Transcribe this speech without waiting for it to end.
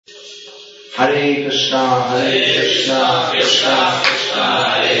Hare Krishna, Krishna Krishna,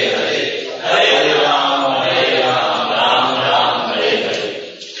 Hare Hare, Hare Rama, Rama Rama, Hare Hare.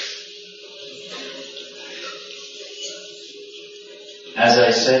 As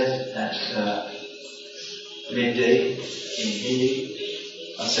I said at midday in Hindi,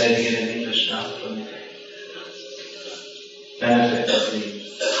 I'll say it again in English now for the benefit of the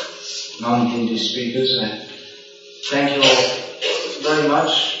non-Hindi speakers. I thank you all very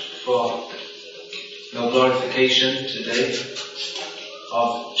much for your glorification today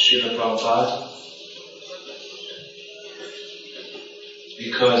of Srila Prabhupada,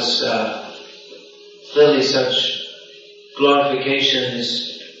 because clearly such glorification is,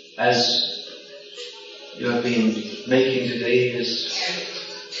 as you have been making today, is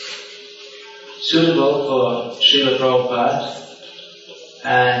suitable for Srila Prabhupada,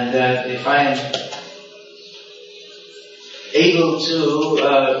 and that if I am able to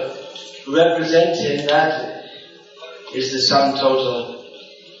represent him, that is the sum total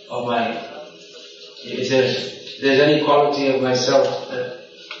of my, if there's any quality of myself, that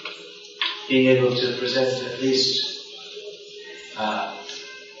being able to present at least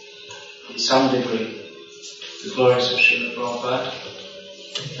in some degree the glories of Srila Prabhupada,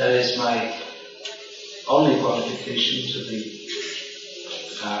 that is my only qualification to be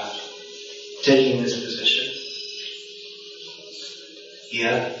taking this position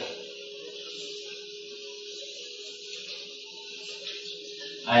here.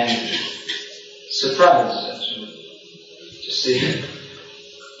 I'm surprised actually to see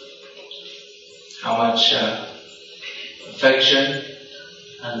how much affection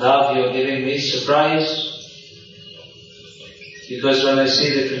and love you're giving me. Surprised because when I see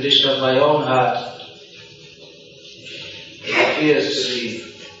the condition of my own heart, it appears to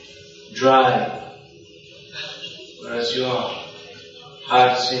be dry, whereas your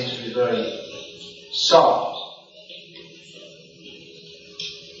heart seems to be very soft.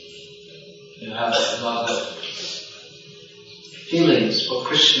 You have a lot of feelings for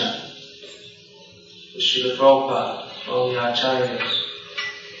Krishna, for Srila Prabhupada, for all the acharyas.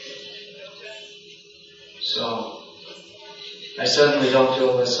 So, I certainly don't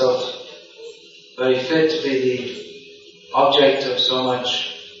feel myself very fit to be the object of so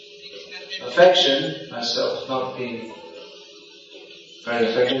much affection, myself not being very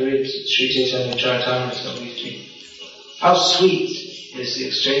affectionate. Read Sri Chaitanya Charitamrita. How sweet is the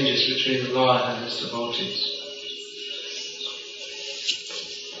exchanges between the Lord and His devotees.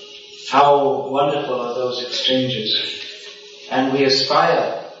 How wonderful are those exchanges. And we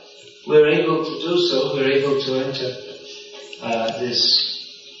aspire, we're able to do so, we're able to enter this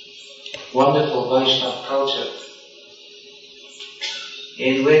wonderful Vaishnava culture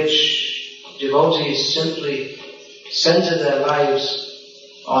in which devotees simply center their lives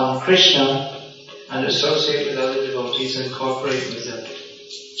on Krishna and associate with other devotees and cooperate with them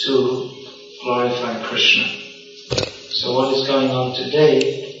to glorify Krishna. So what is going on today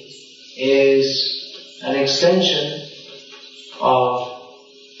is an extension of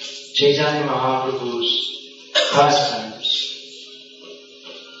Chaitanya Mahaprabhu's pastimes.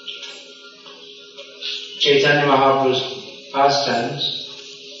 Chaitanya Mahaprabhu's pastimes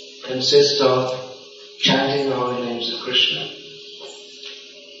consist of chanting the holy names of Krishna,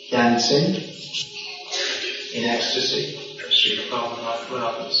 dancing in ecstasy, as Srila Prabhupada would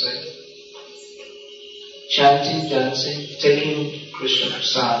often say, chanting, dancing, taking Krishna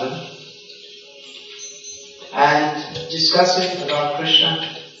prasadam, and discussing about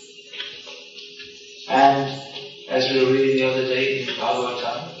Krishna. And as we were reading the other day in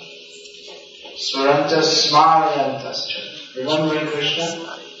Bhagavatam, Smarantas Smarayantascha, remembering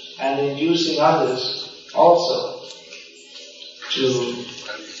Krishna and inducing others also to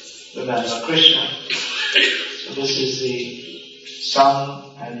remember Krishna. So this is the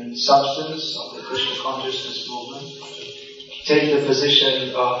sum and substance of the Krishna consciousness movement. Take the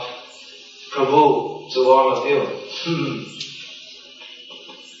position of Prabhu to all of you.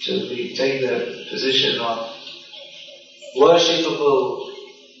 Take the position of worshipable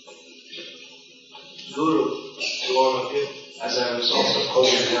Guru to all of you, as I was also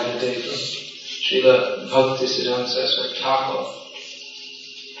quoting the other day from Srila Bhaktisiddhanta Saraswati Thakur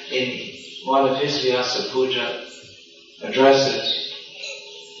in one of his Vyasa Puja addresses,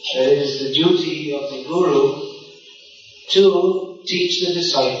 that it is the duty of the Guru to teach the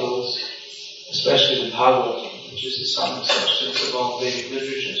disciples, especially the Bhagavatam, which is the sum and substance of all Vedic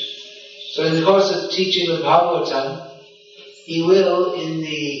literatures. So in the course of teaching the Bhagavatam, he will, in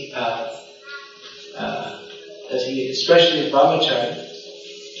the especially brahmachari,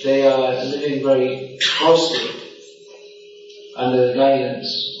 they are living very closely under the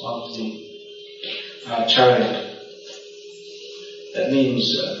guidance of the Acharya. That means,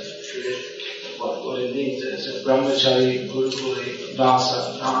 what it means is a brahmachari, gurukule, vasa,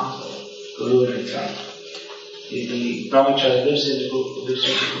 nanta, gururita. The brahmachari lives in the gurukula, lives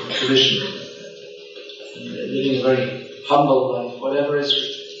in the tradition, living a very humble life. Whatever is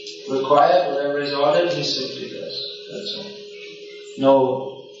required, whatever is ordered, he simply does. That's all. No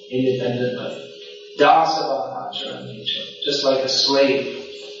independent life. Dasava acharanicha, just like a slave.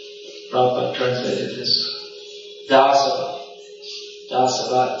 Prabhupada translated this. Dasava,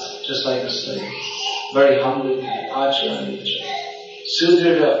 dasavat, just like a slave. Very humbly, acharanicha.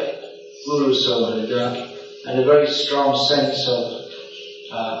 Sudrida guru sohrida, and a very strong sense of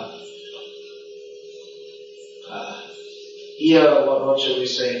what should we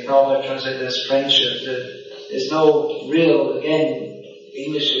say? Prabhupada translated as friendship. There's no real, again,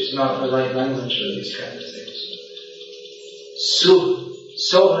 English is not the right language for these kind of things.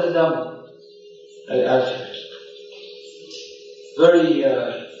 Sohridam, very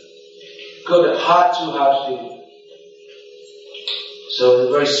good heart-to-heart feeling. So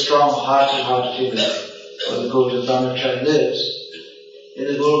a very strong heart-to-heart feeling where the Guru Brahmachari lives in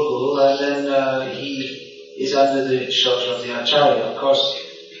the Gurukul, and then he is under the shelter of the Acharya. Of course,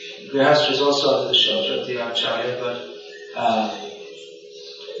 Grihastha is also under the shelter of the Acharya, but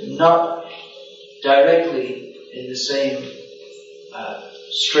not directly in the same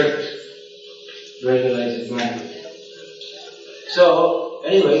strict, regulated manner. So,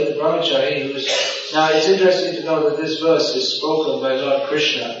 anyway, the brahmachari who is... Now, it's interesting to know that this verse is spoken by Lord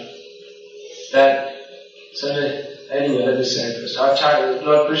Krishna, that... Anyway, let me say it first. Acharya,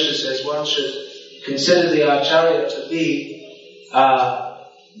 Lord Krishna says one should consider the Acharya to be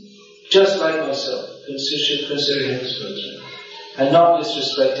just like myself. Should consider him as person. And not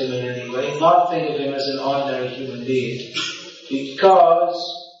disrespect him in any way, not think of him as an ordinary human being, because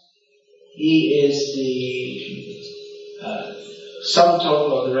he is the sum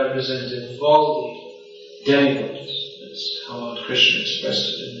total or the representative of all the demigods. That's how Lord Krishna expressed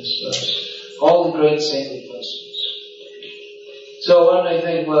it in this verse. All the great saintly persons. So one may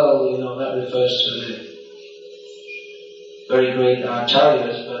think, well, that refers to the very great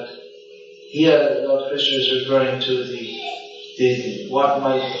acharyas, but here Lord Krishna is referring to what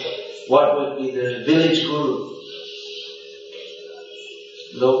would be the village guru,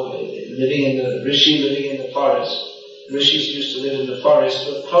 living in the rishi, living in the forest. Rishis used to live in the forest,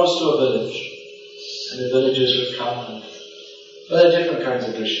 but close to a village, and the villagers would come. Well, there are different kinds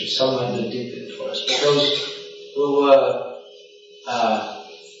of rishis. Some might live deep in the forest, but those who were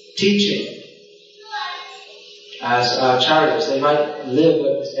teaching as acharyas, they might live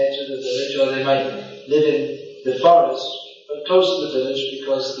at the edge of the village, or they might live in the forest, but close to the village,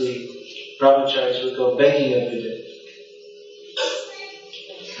 because the brahmacharis would go begging every day.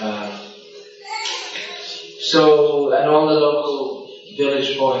 And all the local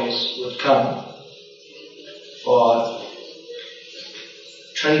village boys would come for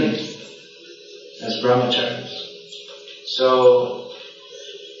training as brahmacharis. So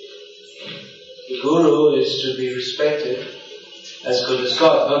the guru is to be respected as good as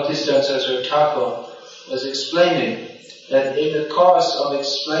God. Bhaktisiddhanta Saraswati Thakur was explaining that in the course of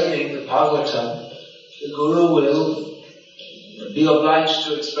explaining the Bhagavatam, the guru will be obliged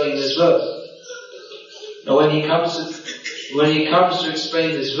to explain this verse. Now when he comes to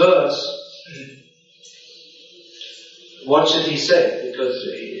explain this verse, what should he say? Because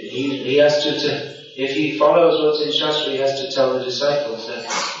he has to, if he follows what's in Shastra, he has to tell the disciples that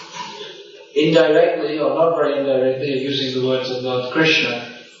indirectly, or not very indirectly, using the words of Lord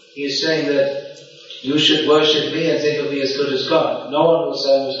Krishna, he is saying that you should worship me and think of me as good as God. No one will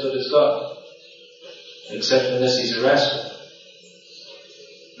say I'm as good as God, except unless he's a rascal.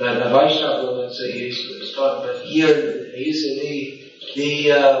 But a Vaishnava will not say he is good as God. But here, he's the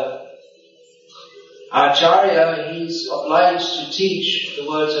Acharya, he's obliged to teach the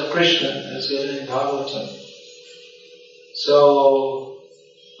words of Krishna as given in Bhagavatam. So,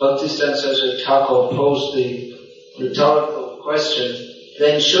 Bhaktisiddhanta Saraswati Thakur posed the rhetorical question,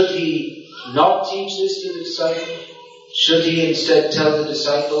 then should he not teach this to the disciple? Should he instead tell the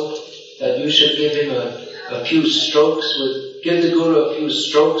disciple that you should give him a few strokes give the guru a few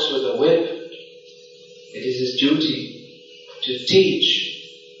strokes with a whip? It is his duty to teach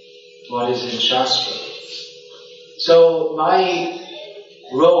what is in Shastra. So my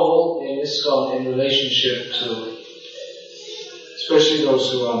role in ISKCON in relationship to, especially those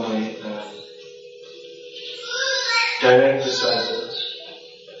who are my direct disciples,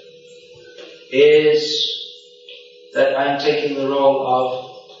 is that I'm taking the role of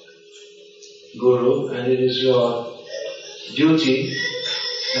Guru, and it is your duty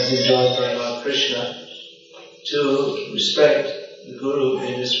as enjoined by Lord Krishna to respect the Guru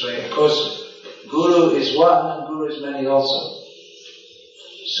in this way. Of course, Guru is one and Guru is many also.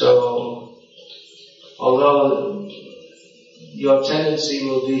 So, although your tendency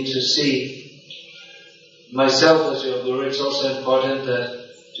will be to see myself as your Guru, it's also important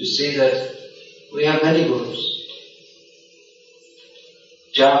to see that we have many Gurus.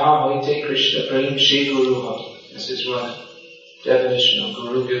 Jaha hoite Krishna prem Shri Guruha. This is one definition of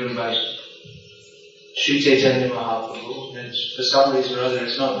Guru given by Sri Chaitanya Mahaprabhu. And for some reason or other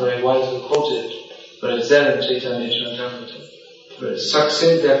it's not very widely quoted, but it's there in Chaitanya Charitamrita. But it's a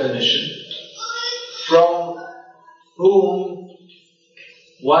succinct definition. From whom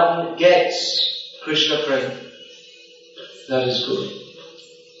one gets Krishna prem. That is Guru.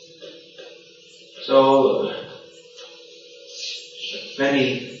 So,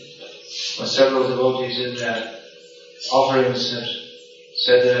 many or several devotees in their offerings have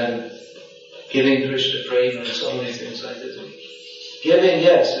said that I'm giving Krishna prem and so many things like this. Giving,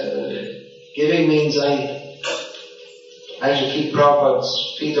 yes. Giving means I should keep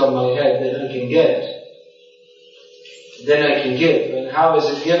Prabhupada's feet on my head, then I can get. Then I can give. And how is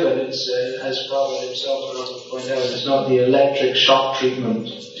it given? It's, as Prabhupada himself will also point out, it's not the electric shock treatment.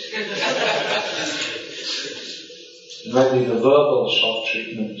 It might be the verbal shock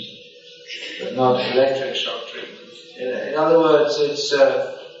treatment, but not electric shock treatment. In other words, it's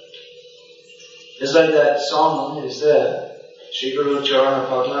like that song is there. Shri Guru Charana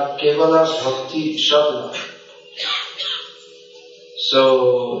Padma Kevala Bhakti Shabna.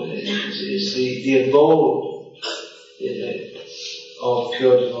 So it's the abode of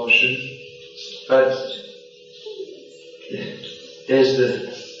pure devotion, but there's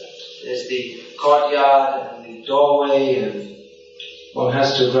the courtyard and the doorway, and one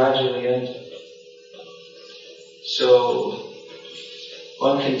has to gradually enter. So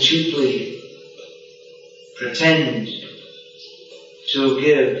one can cheaply pretend to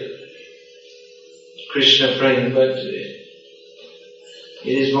give Krishna prem, but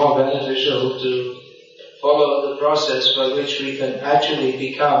it is more beneficial to follow the process by which we can actually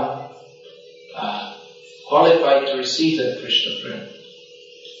become qualified to receive that Krishna prem.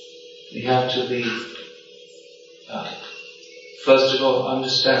 We have to be, first of all,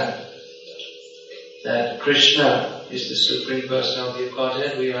 understand that Krishna is the Supreme Personality of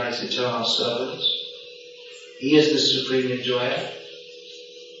Godhead. We are His eternal servants. He is the Supreme Enjoyer.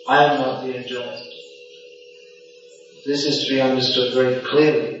 I am not the enjoyer. This is to be understood very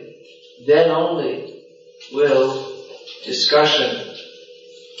clearly. Then only will discussion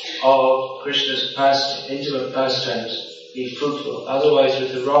of Krishna's intimate pastimes be fruitful. Otherwise,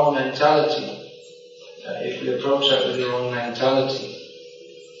 with the wrong mentality, if we approach that with the wrong mentality,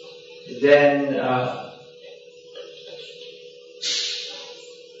 then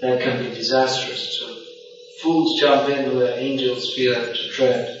that can be disastrous. So fools jump in where angels fear to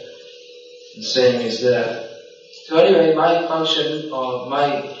tread. The saying is there. So anyway, my function or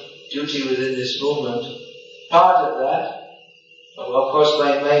my duty within this movement, part of that, well, of course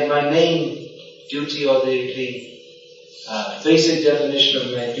my main duty or the basic definition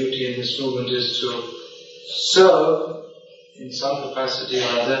of my duty in this movement is to serve in some capacity or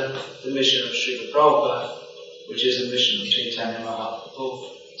other the mission of Srila Prabhupada, which is the mission of Chaitanya Mahaprabhu.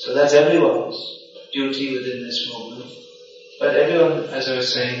 So that's everyone's duty within this movement. But everyone, as I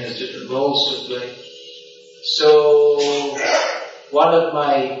was saying, has different roles to play. So, one of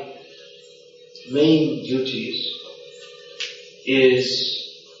my main duties is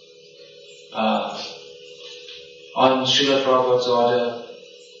on Srila Prabhupada's order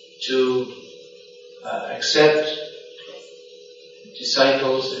to accept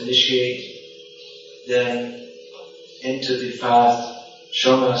disciples, initiate them into the path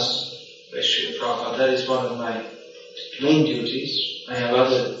shown us by Srila Prabhupada. That is one of my main duties. I have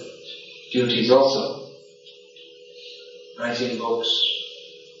other duties also. Writing books,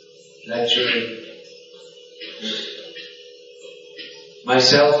 lecturing,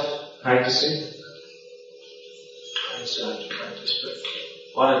 myself practicing. I still have to practice, but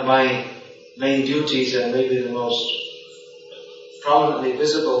one of my main duties, and maybe the most prominently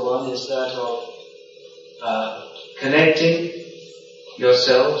visible one, is that of connecting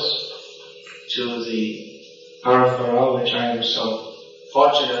yourselves to the parampara, which I am so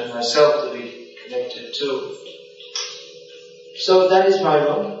fortunate myself to be connected to. So that is my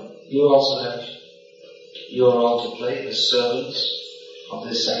role. You also have your role to play as servants of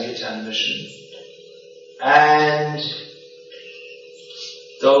this Sankirtan mission. And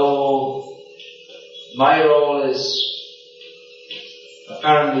though my role is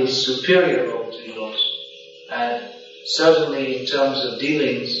apparently superior role to yours, and certainly in terms of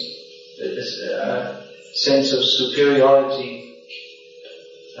dealings, this sense of superiority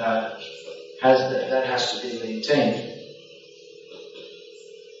has to be maintained.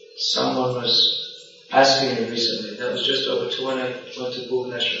 Someone was asking me recently, that was just over when I went to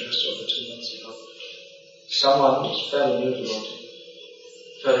Bhubaneswar just over 2 months ago. Someone who's fairly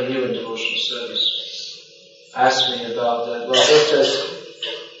new in devotional service, asked me about that. Well, just as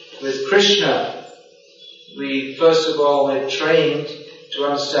with Krishna, we first of all we're trained to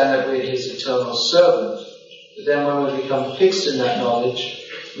understand that we're His eternal servant. But then when we become fixed in that knowledge,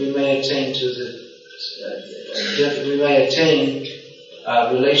 we may attain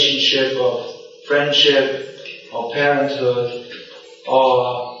a relationship of friendship or parenthood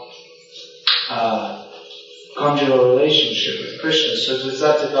or conjugal relationship with Krishna. So does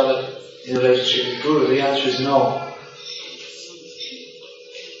that develop in relationship with Guru? The answer is no.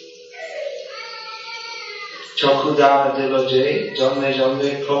 Chokudana devaje, jamme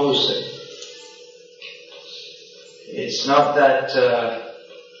jamme prabhuse. It's not that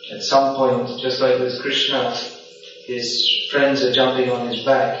at some point, just like with Krishna, his friends are jumping on his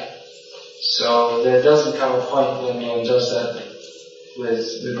back. So there doesn't come a point when one does that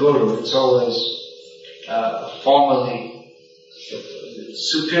with the Guru. It's always formally,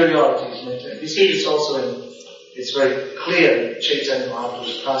 superiority is maintained. You see, it's very clear in Chaitanya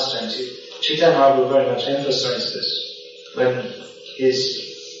Mahaprabhu's pastimes. Chaitanya Mahaprabhu very much emphasized this when his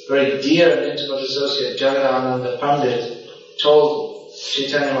very dear and intimate associate Jagadananda Pandit told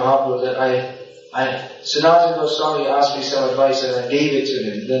Chaitanya Mahaprabhu that Sanatana Goswami asked me some advice and I gave it to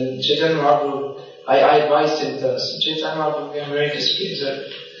him. Then Chaitanya Mahaprabhu, I advised him thus. And Chaitanya Mahaprabhu became very displeased. He said,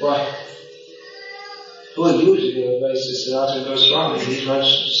 why? Who are you to give advice to Sanatana Goswami? He's much,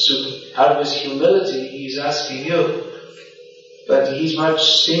 out of his humility, he's asking you. But he's much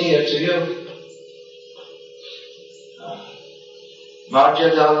senior to you.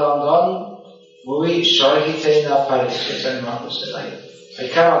 Marja Dalangan, Mui Sharhite na Paris, Chaitanya Mahaprabhu said, I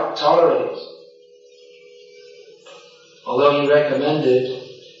cannot tolerate. Although he recommended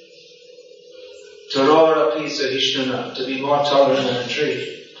Tarora Pisa Hishnuna, to be more tolerant than a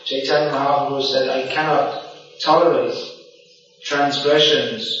tree, Chaitanya Mahaprabhu said, I cannot tolerate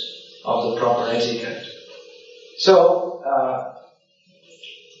transgressions of the proper etiquette. So,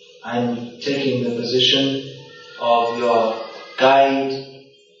 I'm taking the position of your guide,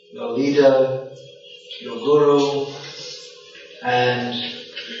 your leader, your guru, and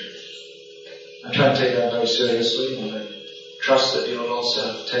I try to take that very seriously, and I trust that you will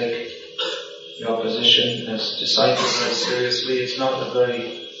also take your position as disciples very seriously. It's not a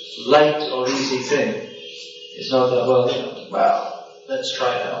very light or easy thing. It's not that, well, let's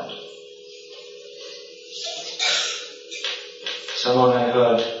try it out. Someone I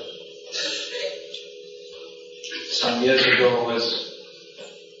heard some years ago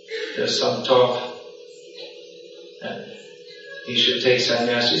there's some talk that he should take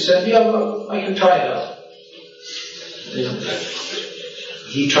sannyas. He said, yeah, well, I can try it out.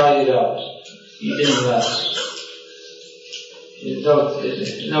 He tried it out. He didn't last.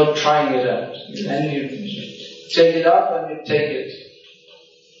 No trying it out. And you take it up and you take it.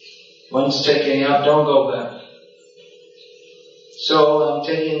 Once taken out, don't go back. So I'm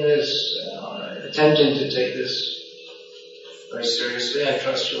taking this, attempting to take this very seriously. I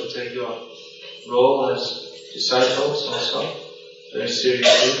trust you'll take your role as disciples also very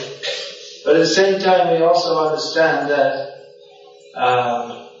seriously. But at the same time, we also understand that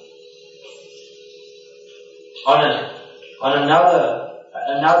on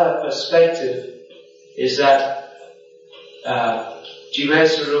another perspective is that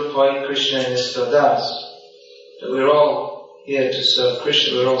Jivesvarupoi Krishna Nistodas, that we're all here to serve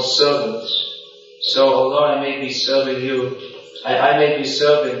Krishna, we're all servants. So although I may be serving you, I may be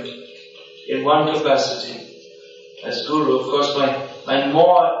serving in one capacity as Guru. Of course, my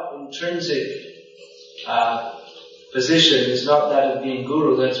more intrinsic position is not that of being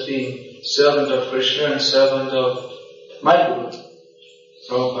Guru, that's being servant of Krishna and servant of my Guru,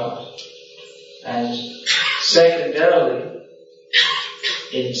 Prabhupada. And secondarily,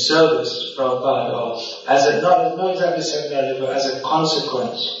 in service to Prabhupada, or not exactly secondarily, but as a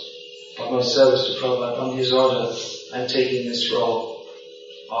consequence of my service to Prabhupada, on his order, I'm taking this role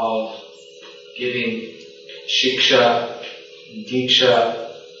of giving shiksha, diksha.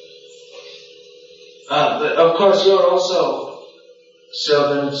 But of course you're also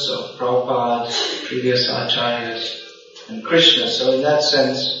servants of Prabhupada, previous acharyas, and Krishna. So in that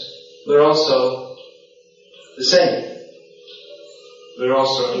sense, we're also the same. We're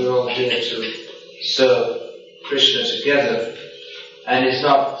all here to serve Krishna together. And it's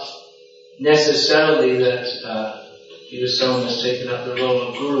not necessarily that His Holiness has taken up the role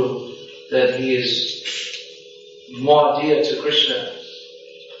of Guru, that he is more dear to Krishna.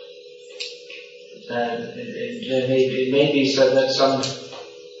 And it may be said that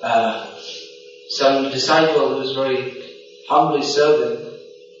some disciple who is very humbly serving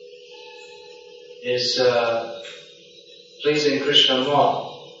is pleasing Krishna more.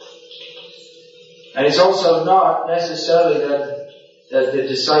 And it's also not necessarily that the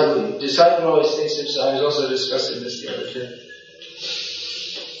disciple always thinks himself. I was also discussing this the other day.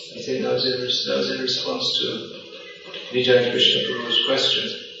 I think that was in response to Vijay Krishna Guru's question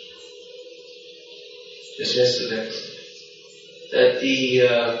just yesterday. That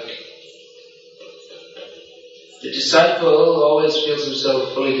the disciple always feels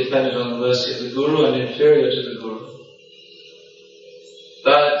himself fully dependent on the mercy of the Guru and inferior to the Guru.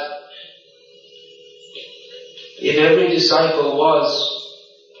 But if every disciple was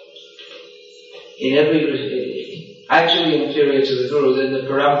actually inferior to the Guru, then the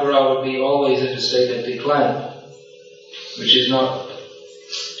parampara would be always in a state of decline, which is not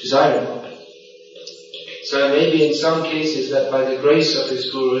desirable. So it may be in some cases that by the grace of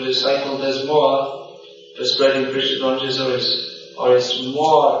his Guru, a disciple does more for spreading Krishna consciousness, or is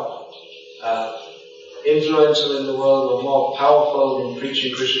more influential in the world, or more powerful in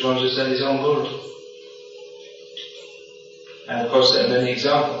preaching Krishna consciousness than his own Guru. And of course there are many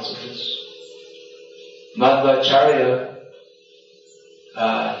examples of this. Madhvacharya,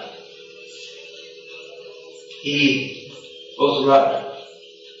 both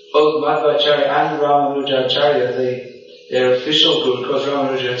Madhvacharya and Ramanujacharya, their official guru, because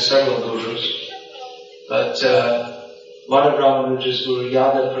Ramanuja had several gurus, but one of Ramanuja's guru,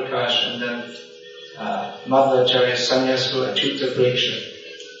 Yadav Prakash, and then Madhvacharya, Sannyas Guru, Achyuta Preksha.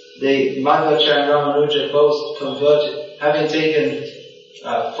 Madhvacharya and Ramanuja both converted, having taken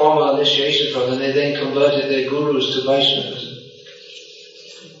formal initiation from them, they then converted their gurus to Vaishnavism.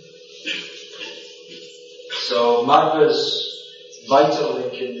 So Madhva's vital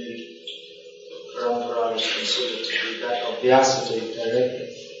link in the parampara is considered to be that of Vyasadeva directly.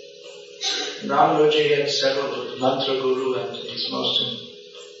 Ramanuja had several gurus, Mantra Guru, and his most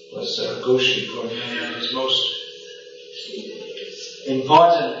was Goshi Guru, and his most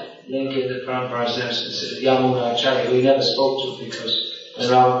important link in the parampara is considered Yamunacharya, who he never spoke to, because when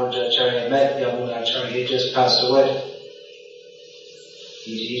Ramanujacharya met Yamunacharya, he just passed away.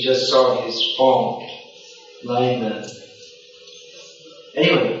 He just saw his form lying there.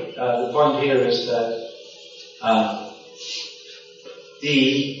 Anyway, the point here is that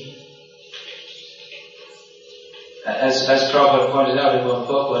as Prabhupada pointed out in one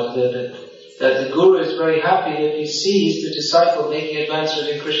purport, that the Guru is very happy if he sees the disciple making advancement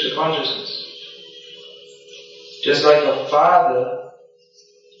in Krishna consciousness. Just like a father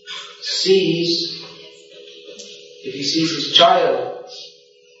sees, if he sees his child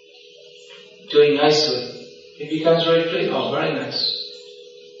doing nicely, he becomes very pleased. Oh, very nice.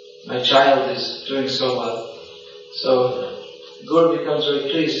 My child is doing so well. So the Guru becomes very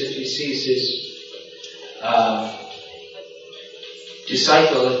pleased if he sees his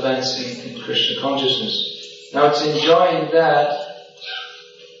disciple advancing in Krishna consciousness. Now it's enjoined that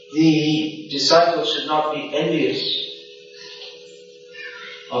the disciple should not be envious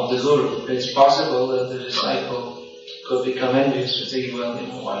of the Guru. It's possible that the disciple could become envious and think, well,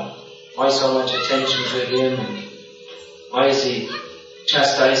 why so much attention to him? And why is he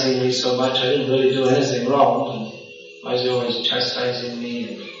chastising me so much? I didn't really do anything wrong. And why is he always chastising me?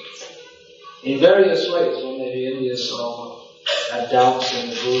 And in various ways, one may be envious or have doubts in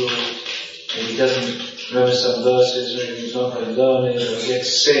the Guru, and he doesn't remember some verses, or he's not very learned, or he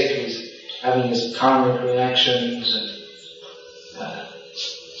gets sick, he's having his karmic reactions, and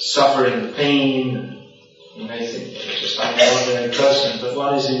suffering pain. You may think it's just like an ordinary person, but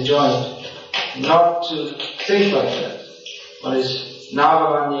one is enjoined not to think like that. One is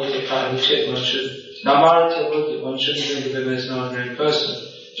navavanyete karhichit, one shouldn't think of him as an ordinary person.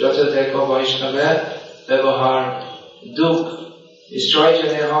 Jata teko vaishnava vyavahar duk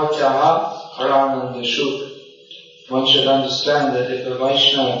Ishtrajane taha harananda shuk. One should understand that if a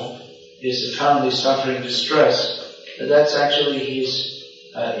Vaishnava is currently suffering distress, that's actually he's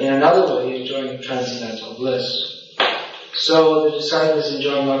in another way enjoying transcendental bliss. So the disciple is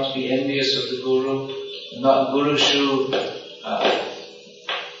enjoying not to be envious of the Guru, not Gurushu,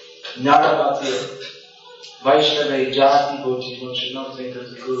 Naravati, Vaishnava Jati Bhoti. One should not think of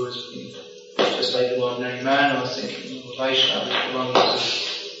the Guru as being just like an ordinary man, or thinking of a Vaishnava belongs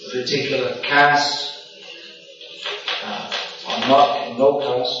to a particular caste, or not, no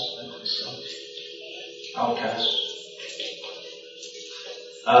caste, like myself, outcast.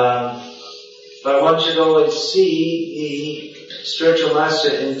 But one should always see the spiritual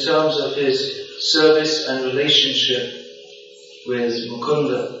master in terms of his service and relationship with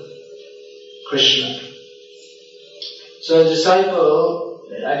Mukunda, Krishna. So a disciple,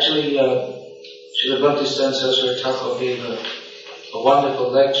 actually, Srila Bhaktisiddhanta Saraswati Thakur gave a wonderful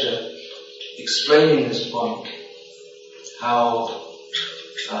lecture explaining this point, how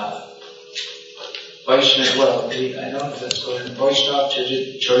Vaishnava, well, I don't know if that's called Vaishnava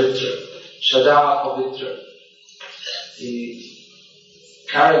Charitra, Shada Pavitra. The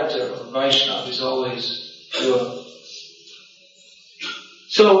character of Vaishnava is always pure.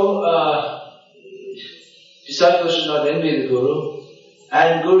 So, disciples should not envy the Guru,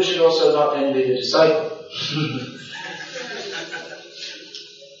 and Guru should also not envy the disciple.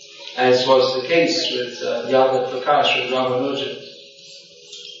 As was the case with Yadav Prakash, with Ramanuja.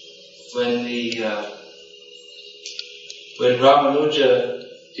 When Ramanuja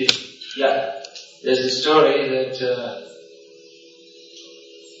did, there's a story that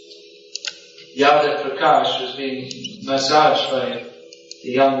Yadav Prakash was being massaged by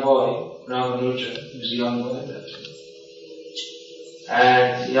the young boy, Ramanuja, who was a young boy at that time.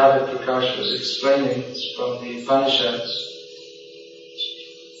 And Yadav Prakash was explaining from the Upanishads,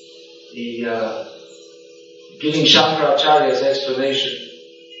 giving Shankaracharya's explanation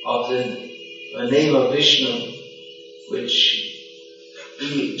of the name of Vishnu, which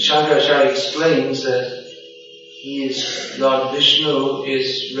Shankaracharya explains that Lord Vishnu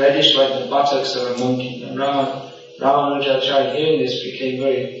is reddish like the buttocks of a monkey. And Ramanujacharya, hearing this, became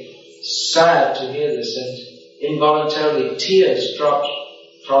very sad to hear this, and involuntarily tears dropped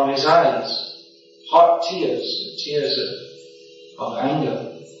from his eyes. Hot tears of anger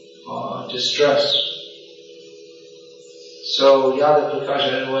or distress. So Yadav Prakash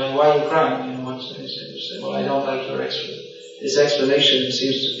said, "Why are you crying?" He said, "Well, I don't like your explanation. This explanation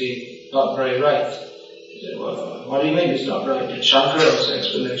seems to be not very right." He said, "Well, what do you mean it's not right? It's Shankara's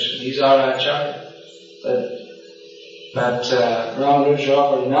explanation. He's our Acharya." But Ramanuja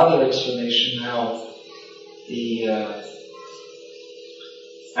offered another explanation how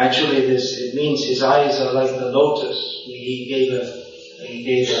actually it means his eyes are like the lotus. He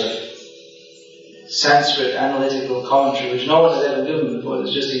gave a Sanskrit analytical commentary which no one had ever given before. It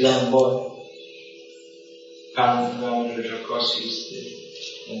was just a young boy. Ramanuja, of course, he's the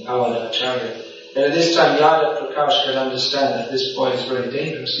empowered Acharya. And at this time, Yadav Prakash could understand that this boy is very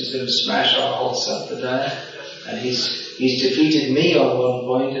dangerous. He's going to smash our whole Sampradaya. And he's defeated me on one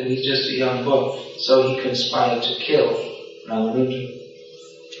point, and he's just a young boy. So he conspired to kill Ramanuja.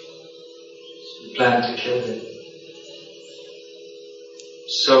 He planned to kill him.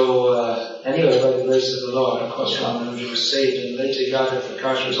 So, anyway, by the grace of the Lord, of course, Ramanuja was saved, and later Yadav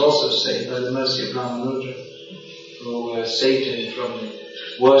Prakash was also saved by the mercy of Ramanuja, who saved him from the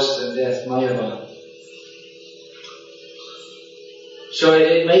worse than death, Mayavada. So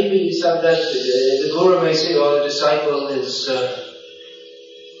it may be some that the Guru may say, "Oh, the disciple is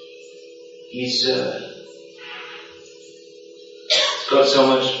he's got so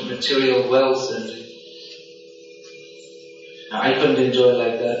much material wealth, and I couldn't enjoy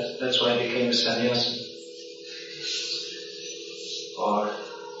like that. That's why I became a sannyasi." Or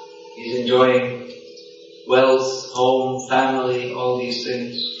he's enjoying wealth, home, family, all these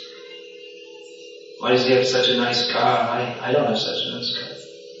things. Why does he have such a nice car? I don't have such a nice car.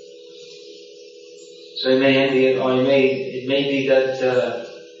 So he may envy it, or it may be that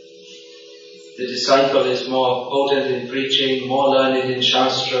the disciple is more potent in preaching, more learned in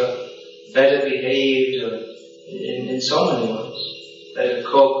Shastra, better behaved, or in so many ways. Better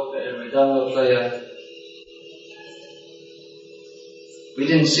cook, better mridanga player. We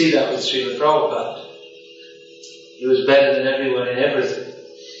didn't see that with Srila Prabhupada. He was better than everyone in everything.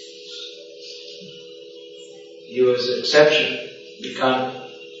 He was an exception.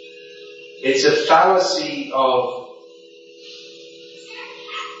 It's a fallacy of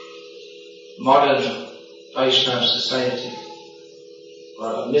modern Vaishnava society,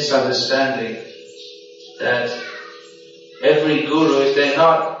 or a misunderstanding that every guru, if they're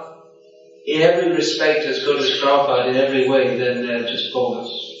not in every respect as good as Prabhupada in every way, then they're just bogus.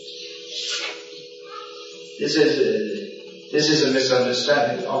 This is a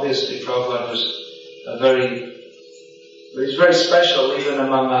misunderstanding. Obviously, Prabhupada was very special even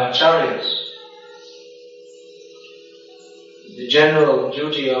among acharyas. The general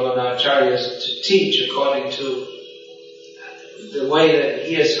duty of an acharya is to teach according to the way that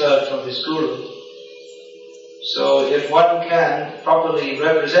he has heard from his guru. So if one can properly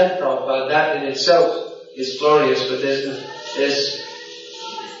represent Prabhupada, that in itself is glorious, but it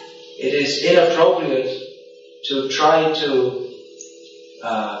is inappropriate to try to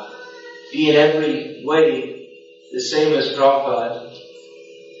be in every way the same as Prabhupada,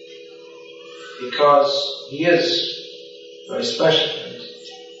 because he is very special.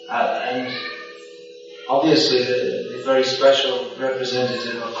 And obviously the very special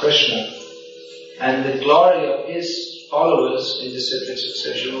representative of Krishna. And the glory of his followers in the cyclic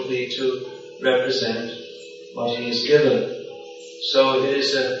succession will be to represent what he has given. So it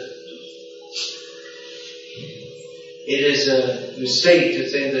is a mistake to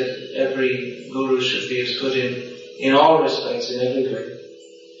think that every guru should be as good in all respects, in every way,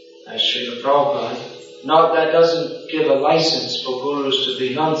 as Srila Prabhupada. Not that doesn't give a license for gurus to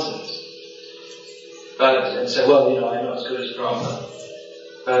be nonsense. And say, well, I'm not as good as Prabhupada.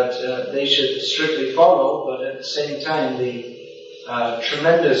 But they should strictly follow, but at the same time the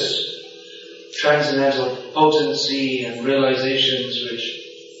tremendous transcendental potency and realizations which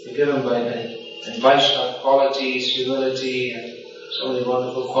are given by them, and Vaishnava qualities, humility, and so many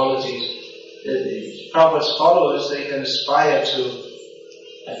wonderful qualities. The Prabhupada's followers, they can aspire to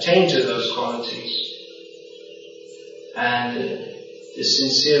attain to those qualities. And the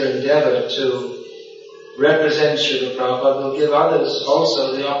sincere endeavor to represent Srila Prabhupada will give others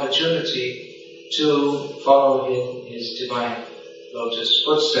also the opportunity to follow in his divine lotus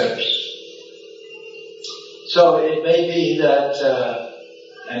footsteps. So it may be that,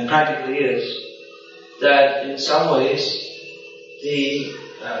 and practically is, that in some ways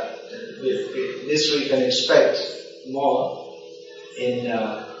this we can expect more in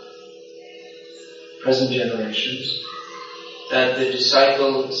present generations, that the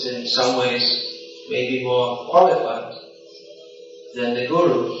disciples in some ways may be more qualified than the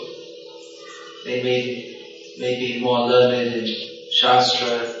guru. They may be more learned in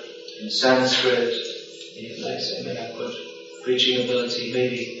Shastra, in Sanskrit, may have good preaching ability,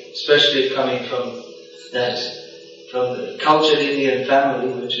 maybe, especially coming from the cultured Indian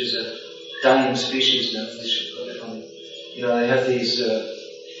family, which is a dying species now. They should put it on. They have these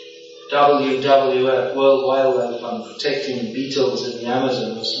WWF, World Wildlife Fund, protecting beetles in the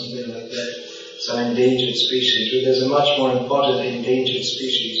Amazon or something like that. Some endangered species. But there's a much more important endangered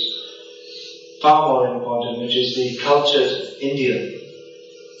species, far more important, which is the cultured Indian.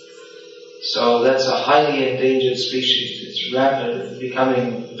 So that's a highly endangered species. It's rapid,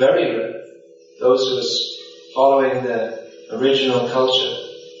 becoming very rare. Those who are following the original culture.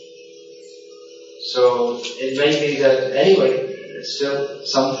 So it may be that anyway, still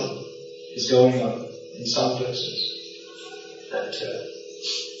something is going on in some places.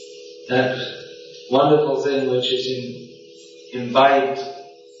 That wonderful thing which is imbibed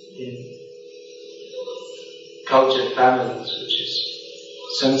in cultured families, which is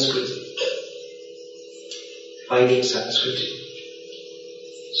Sanskriti, Vedic Sanskriti.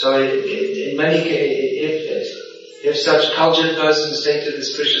 So in many cases, if such cultured persons take to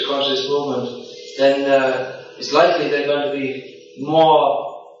this Krishna conscious movement, then it's likely they're going to be more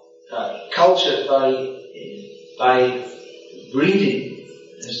cultured by breeding.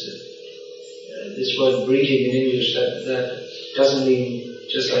 This word breeding in English, that doesn't mean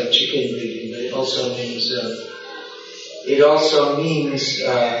just like chicken breeding, but it also means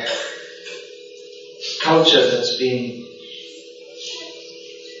culture that's been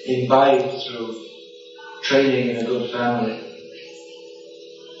imbibed through training in a good family.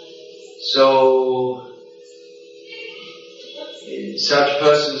 So such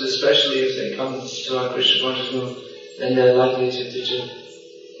persons, especially if they come to our Krishna conscious movement, then they're likely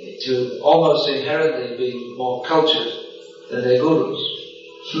to almost inherently be more cultured than their gurus.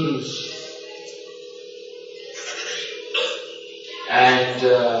 And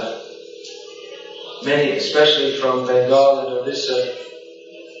many, especially from Bengal and Orissa,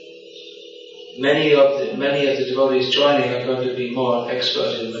 many of the devotees joining are going to be more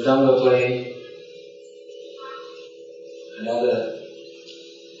expert in mridanga playing and other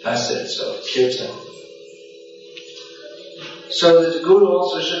facets of kirtan. So that the guru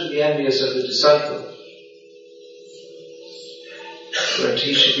also shouldn't be envious of the disciple, but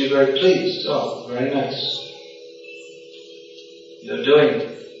he should be very pleased. Oh, very nice.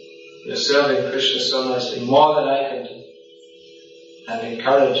 You're serving Krishna so nicely, more than I can do, and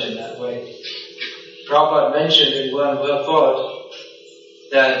encourage in that way. Prabhupada mentioned in one purport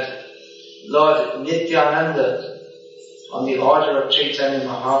that Lord Nityananda, on the order of Chaitanya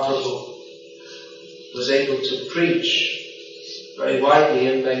Mahaprabhu, was able to preach very widely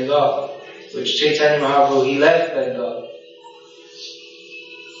in Bengal, which Chaitanya Mahaprabhu, he left Bengal.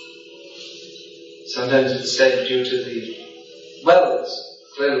 Sometimes it's said due to it's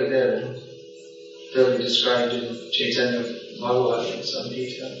clearly there, clearly described in Chaitanya Bhagavad in some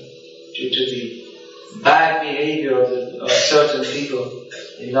detail, due to the bad behavior of certain people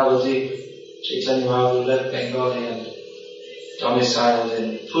in Navadvip. Chaitanya Mahaprabhu left Bengali and domiciled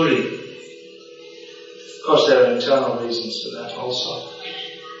in Puri. Of course, there are internal reasons for that also.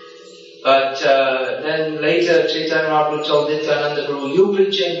 But then later, Chaitanya Mahaprabhu told Nityananda Prabhu, you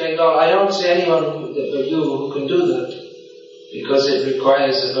preach in Bengal. I don't see anyone but you who can do that, because it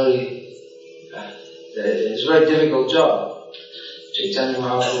requires it's a very difficult job. Chaitanya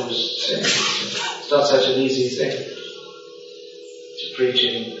Mahaprabhu was saying it's not such an easy thing to preach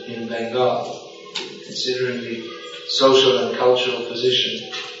in Bengal, considering the social and cultural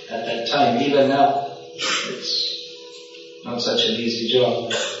position at that time. Even now, it's not such an easy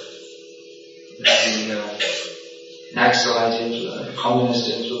job. The Naxalite influence, communist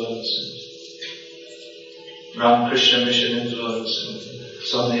influence, and Ramakrishna mission influence, and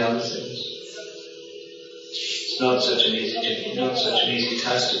so many other things. It's not such an easy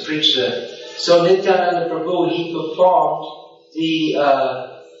task to preach there. So Nityananda Prabhu, he performed the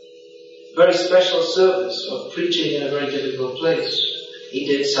very special service of preaching in a very difficult place. He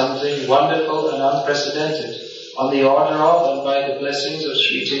did something wonderful and unprecedented on the order of and by the blessings of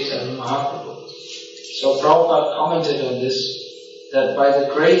Sri Chaitanya Mahaprabhu. So Prabhupada commented on this, that by the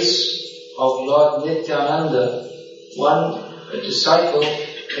grace of Lord Nityananda, a disciple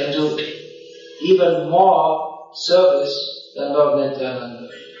can do even more service than Lord Nityananda.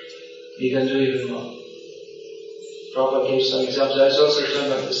 He can do even more. Prabhupada gave some examples. I was also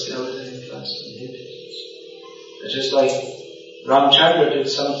talking about this the other day in class. It's just like Ramchandra did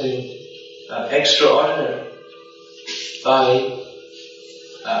something extraordinary by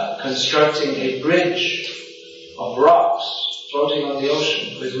constructing a bridge of rocks floating on the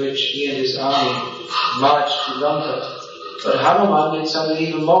ocean with which he and his army marched to Lanka. But Hanuman did something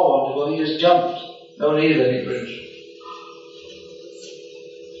even more wonderful. He just jumped. No need of any bridge.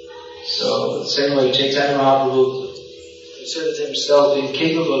 So, the same way Chaitanya Mahaprabhu considered himself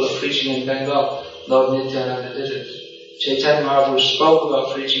incapable of preaching in Bengal, Lord Nityananda did it. Chaitanya Mahaprabhu spoke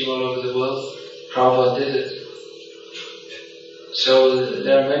about preaching all over the world, Prabhupada did it. So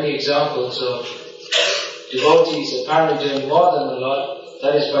there are many examples of devotees apparently doing more than the Lord,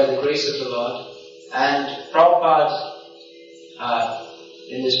 that is by the grace of the Lord. And Prabhupada,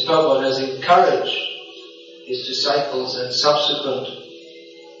 in this purport, has encouraged his disciples and subsequent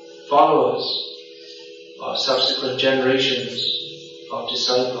followers, or subsequent generations of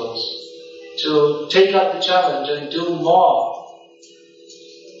disciples, to take up the challenge and do more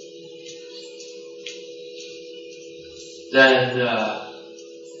than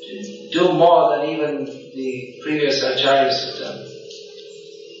even the previous acharyas have done.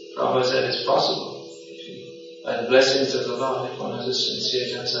 Prabhupada said it's possible, by the blessings of the Lord, if one has a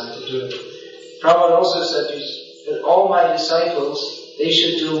sincere desire to do it. Prabhupada also said that all my disciples, they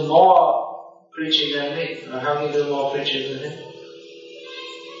should do more preaching than me. How can you do more preaching than him?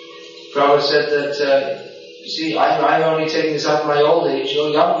 Prabhupada said that, you see, I'm only taking this up in my old age, you're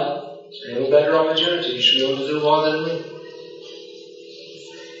young now, so you have a better opportunity, you should be able to do more than me.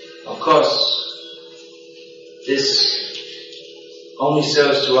 Of course, this only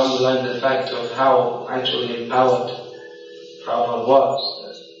serves to underline the fact of how actually empowered Prabhupada was,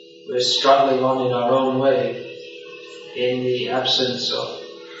 that we're struggling on in our own way in the absence of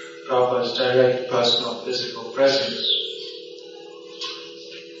Prabhupada's direct personal physical presence.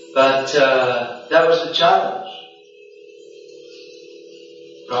 But that was the challenge.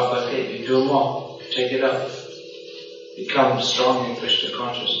 Prabhupada gave you, do more, take it up, become strong in Krishna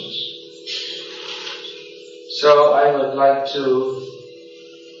consciousness. So I would like to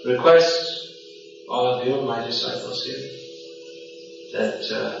request all of you, my disciples here, that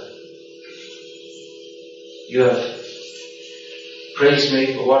you have praised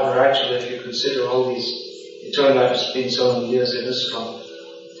me for what are actually, if you consider all these, you're talking about it's been so many years in ISKCON,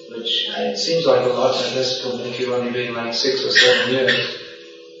 which it seems like a lot, and ISKCON if you've only been like 6 or 7 years.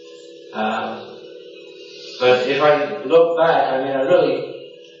 But if I look back, I mean, I really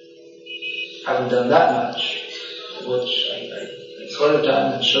haven't done that much, which I could have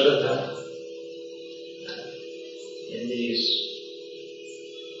done and should have done in these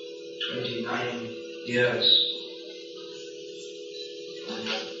 29 years.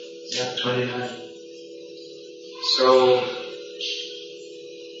 Yeah, 29. So,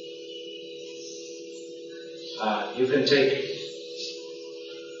 you can take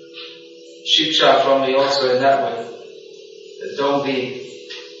shiksha from me also in that way. That don't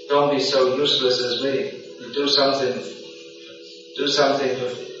be so useless as me. Do something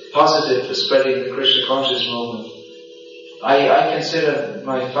positive for spreading the Krishna conscious movement. I consider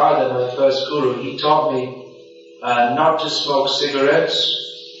my father my first guru. He taught me not to smoke cigarettes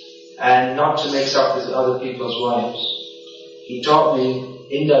and not to mix up with other people's wives. He taught me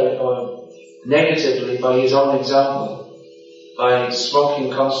negatively by his own example, by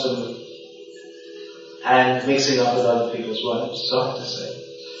smoking constantly and mixing up with other people's wives, so to say.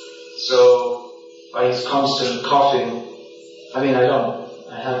 So, by his constant coughing, I have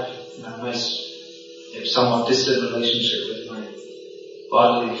a nice, somewhat distant relationship with my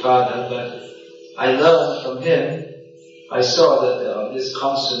bodily father, but I learned from him, I saw that this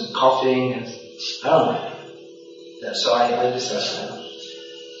constant coughing, and I don't know. Yeah, so I decided,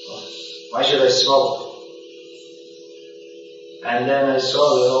 why should I smoke? And then I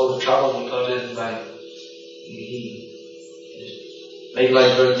saw that all the trouble he got in by, he made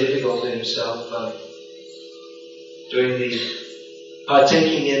life very difficult for himself by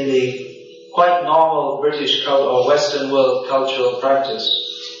partaking in the quite normal British or Western world cultural practice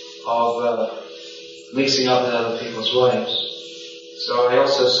of mixing up with other people's wives. So I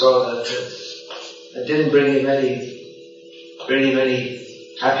also saw that it didn't bring him any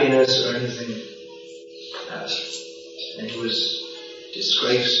happiness or anything. And he was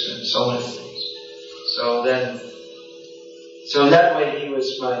disgraced and so many things. So in that way he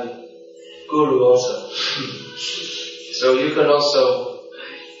was my guru also. So you can also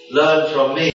learn from me.